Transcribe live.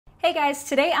Hey guys,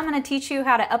 today I'm going to teach you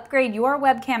how to upgrade your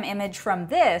webcam image from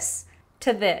this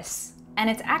to this. And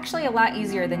it's actually a lot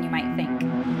easier than you might think.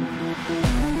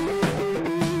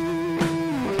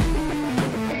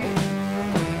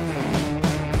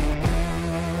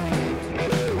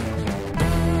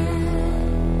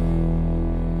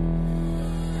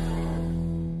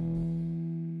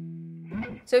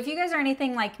 So if you guys are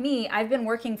anything like me, I've been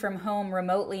working from home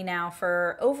remotely now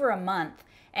for over a month.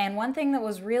 And one thing that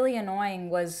was really annoying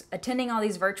was attending all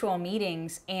these virtual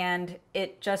meetings and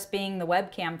it just being the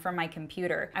webcam from my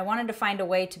computer. I wanted to find a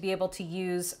way to be able to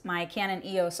use my Canon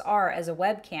EOS R as a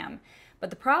webcam.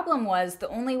 But the problem was the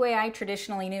only way I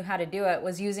traditionally knew how to do it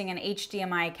was using an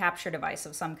HDMI capture device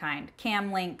of some kind,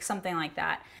 CamLink, something like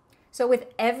that. So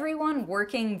with everyone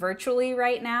working virtually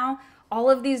right now, all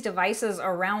of these devices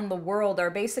around the world are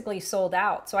basically sold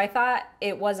out. So I thought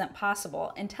it wasn't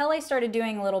possible until I started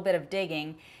doing a little bit of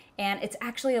digging, and it's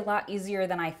actually a lot easier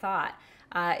than I thought.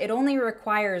 It only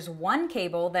requires one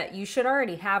cable that you should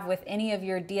already have with any of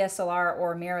your DSLR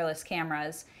or mirrorless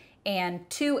cameras, and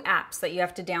two apps that you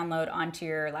have to download onto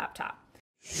your laptop.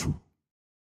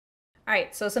 All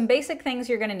right, so some basic things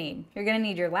you're gonna need. You're gonna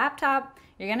need your laptop,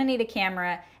 you're gonna need a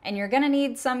camera, and you're gonna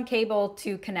need some cable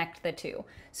to connect the two.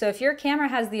 So if your camera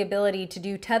has the ability to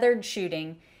do tethered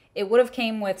shooting, it would have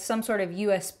came with some sort of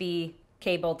USB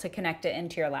cable to connect it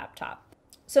into your laptop.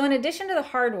 So in addition to the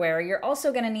hardware, you're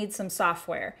also gonna need some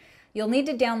software. You'll need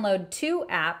to download two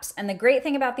apps, and the great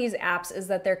thing about these apps is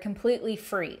that they're completely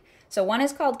free. So one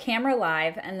is called Camera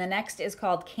Live and the next is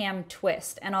called Cam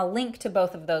Twist, and I'll link to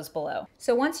both of those below.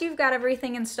 So once you've got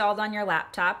everything installed on your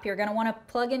laptop, you're gonna wanna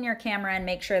plug in your camera and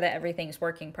make sure that everything's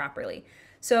working properly.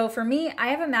 So for me, I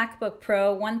have a MacBook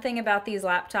Pro. One thing about these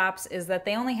laptops is that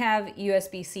they only have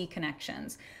USB-C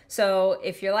connections. So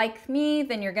if you're like me,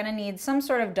 then you're gonna need some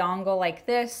sort of dongle like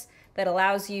this that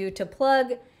allows you to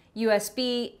plug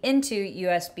USB into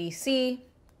USB-C.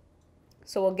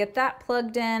 So we'll get that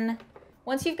plugged in.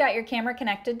 Once you've got your camera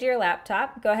connected to your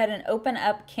laptop, go ahead and open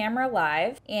up Camera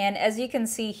Live. And as you can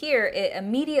see here, it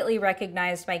immediately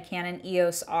recognized my Canon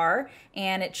EOS R,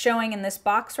 and it's showing in this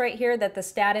box right here that the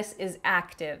status is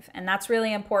active. And that's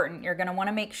really important. You're gonna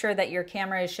wanna make sure that your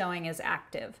camera is showing as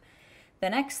active.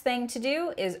 The next thing to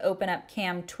do is open up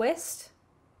Cam Twist.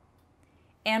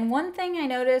 And one thing I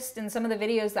noticed in some of the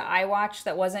videos that I watched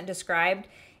that wasn't described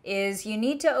is you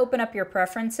need to open up your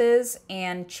preferences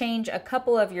and change a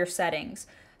couple of your settings.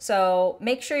 So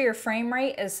make sure your frame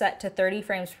rate is set to 30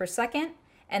 frames per second,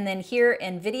 and then here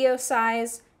in video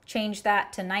size, change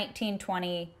that to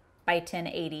 1920 by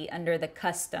 1080 under the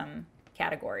custom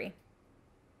category.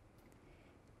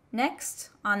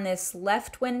 Next, on this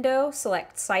left window,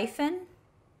 select Siphon,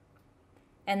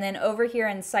 and then over here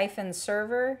in Siphon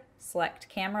Server, select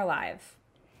Camera Live.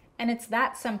 And it's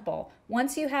that simple.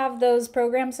 Once you have those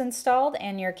programs installed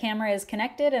and your camera is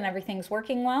connected and everything's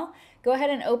working well, go ahead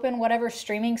and open whatever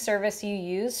streaming service you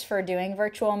use for doing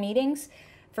virtual meetings.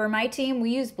 For my team,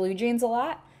 we use BlueJeans a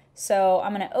lot. So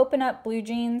I'm gonna open up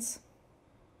BlueJeans.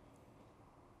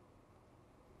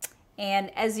 And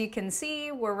as you can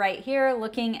see, we're right here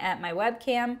looking at my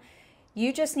webcam.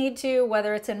 You just need to,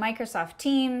 whether it's in Microsoft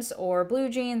Teams or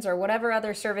BlueJeans or whatever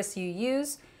other service you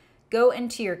use, go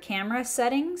into your camera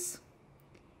settings,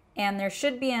 and there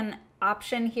should be an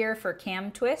option here for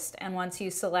Cam Twist, and once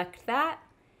you select that,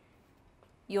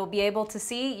 you'll be able to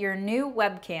see your new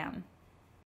webcam.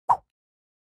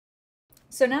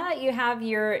 So now that you have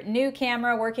your new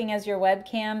camera working as your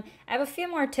webcam, I have a few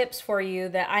more tips for you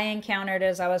that I encountered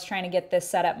as I was trying to get this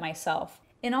set up myself.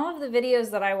 In all of the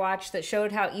videos that I watched that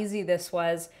showed how easy this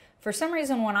was, for some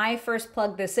reason, when I first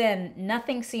plugged this in,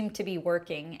 nothing seemed to be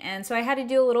working. And so I had to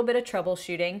do a little bit of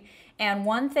troubleshooting. And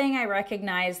one thing I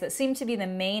recognized that seemed to be the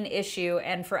main issue,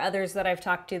 and for others that I've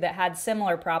talked to that had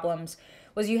similar problems,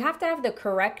 was you have to have the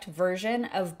correct version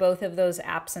of both of those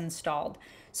apps installed.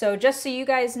 So just so you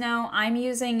guys know, I'm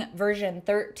using version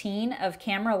 13 of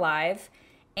Camera Live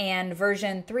and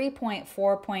version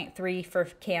 3.4.3 for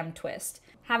Cam Twist.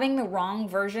 Having the wrong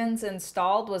versions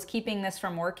installed was keeping this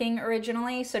from working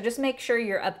originally, so just make sure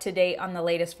you're up to date on the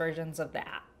latest versions of the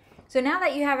app. So now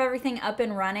that you have everything up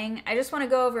and running, I just want to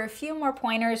go over a few more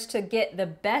pointers to get the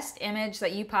best image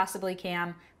that you possibly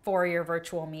can for your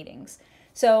virtual meetings.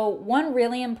 So one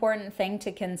really important thing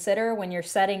to consider when you're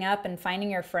setting up and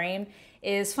finding your frame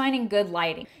is finding good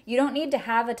lighting. You don't need to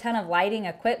have a ton of lighting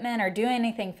equipment or do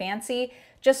anything fancy.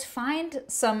 Just find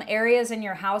some areas in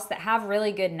your house that have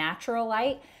really good natural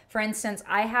light. For instance,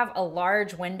 I have a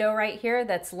large window right here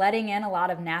that's letting in a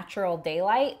lot of natural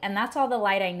daylight, and that's all the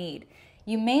light I need.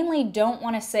 you mainly don't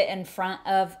want to sit in front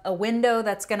of a window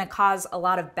that's going to cause a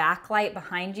lot of backlight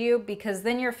behind you, because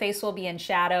then your face will be in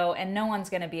shadow and no one's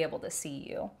going to be able to see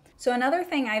you. So another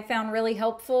thing I found really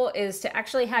helpful is to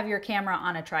actually have your camera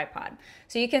on a tripod.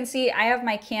 So you can see I have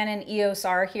my Canon EOS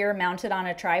R here mounted on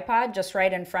a tripod just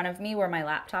right in front of me where my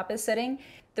laptop is sitting.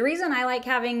 The reason I like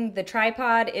having the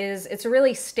tripod is it's a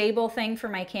really stable thing for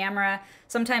my camera.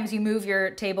 Sometimes you move your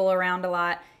table around a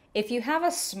lot. If you have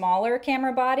a smaller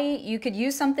camera body, you could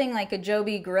use something like a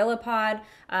Joby GorillaPod,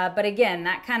 but again,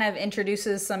 that kind of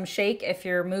introduces some shake if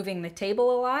you're moving the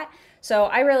table a lot. So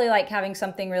I really like having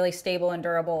something really stable and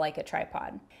durable like a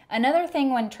tripod. Another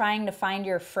thing when trying to find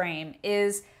your frame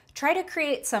is try to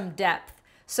create some depth.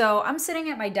 So I'm sitting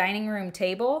at my dining room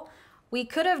table. We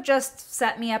could have just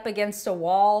set me up against a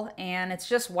wall and it's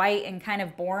just white and kind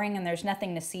of boring and there's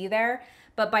nothing to see there.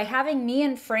 But by having me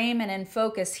in frame and in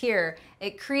focus here,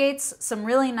 it creates some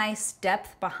really nice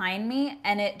depth behind me,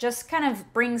 and it just kind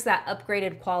of brings that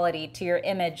upgraded quality to your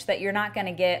image that you're not going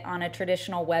to get on a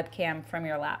traditional webcam from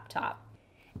your laptop.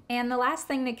 And the last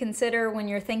thing to consider when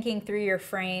you're thinking through your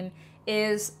frame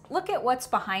is look at what's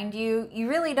behind you. You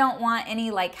really don't want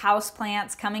any like house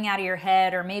plants coming out of your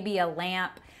head or maybe a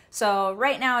lamp. So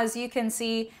right now, as you can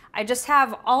see, I just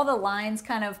have all the lines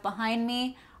kind of behind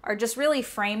me are just really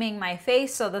framing my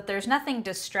face so that there's nothing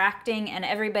distracting and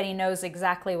everybody knows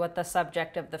exactly what the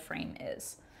subject of the frame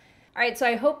is. All right, so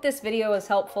I hope this video was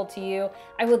helpful to you.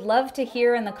 I would love to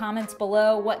hear in the comments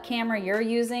below what camera you're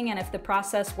using and if the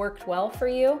process worked well for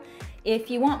you. If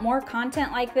you want more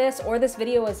content like this or this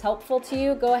video was helpful to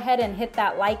you, go ahead and hit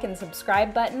that like and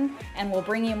subscribe button and we'll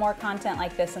bring you more content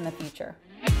like this in the future.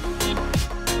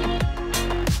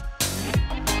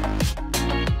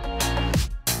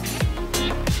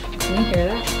 Can you hear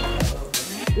that?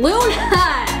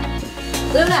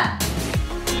 Luna! Luna!